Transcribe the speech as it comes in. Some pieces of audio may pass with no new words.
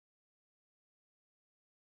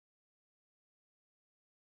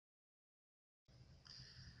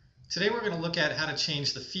Today we're going to look at how to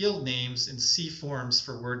change the field names in cforms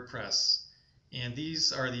for WordPress. And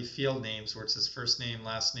these are the field names where it says first name,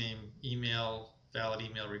 last name, email, valid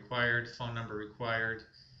email required, phone number required,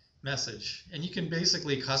 message. And you can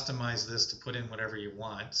basically customize this to put in whatever you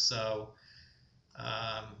want. So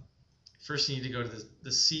first you need to go to the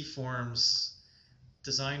cforms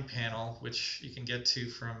design panel, which you can get to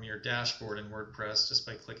from your dashboard in WordPress just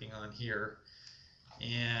by clicking on here.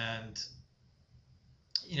 And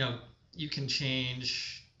you can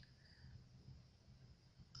change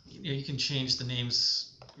the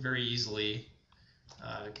names very easily.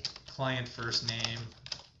 Client first name,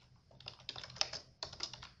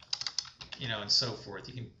 and so forth.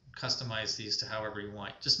 You can customize these to however you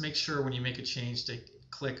want. Just make sure when you make a change to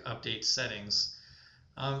click update settings.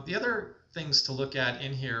 The other things to look at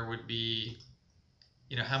in here would be,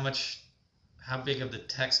 how big of the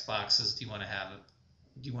text boxes do you want to have?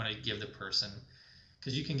 Do you want to give the person?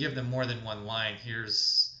 Because you can give them more than one line.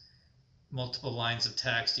 Here's multiple lines of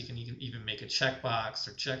text. You can even make a checkbox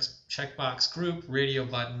or checkbox group, radio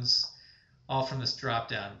buttons, all from this drop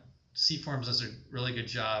down. cforms does a really good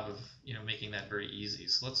job of making that very easy.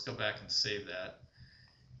 So let's go back and save that,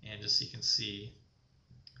 and just so you can see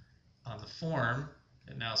on the form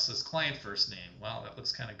it now says client first name. Well, that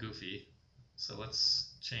looks kind of goofy, so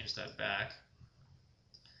let's change that back.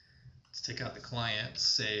 Let's take out the client,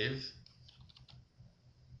 save.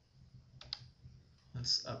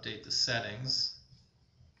 Let's update the settings,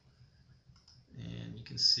 and you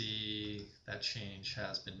can see that change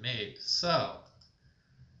has been made. So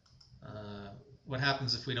what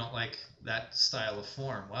happens if we don't like that style of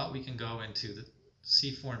form? Well, we can go into the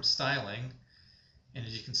cform styling, and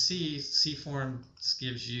as you can see, cforms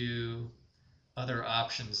gives you other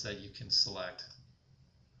options that you can select.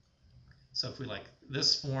 So if we like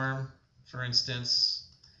this form, for instance,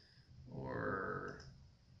 or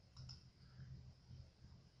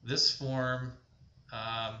this form,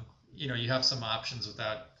 you have some options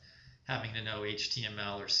without having to know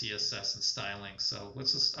HTML or CSS and styling. So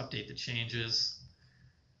let's just update the changes.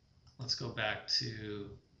 Let's go back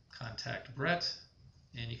to contact Brett,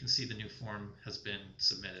 and you can see the new form has been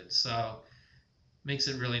submitted. So makes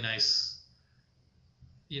it really nice,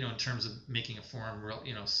 in terms of making a form real,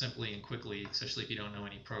 simply and quickly, especially if you don't know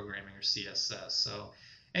any programming or CSS. So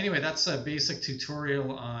anyway, that's a basic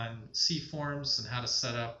tutorial on cforms and how to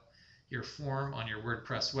set up your form on your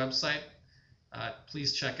WordPress website.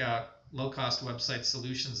 Please check out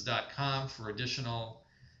lowcostwebsitesolutions.com for additional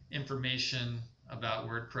information about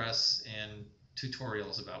WordPress and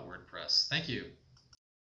tutorials about WordPress. Thank you.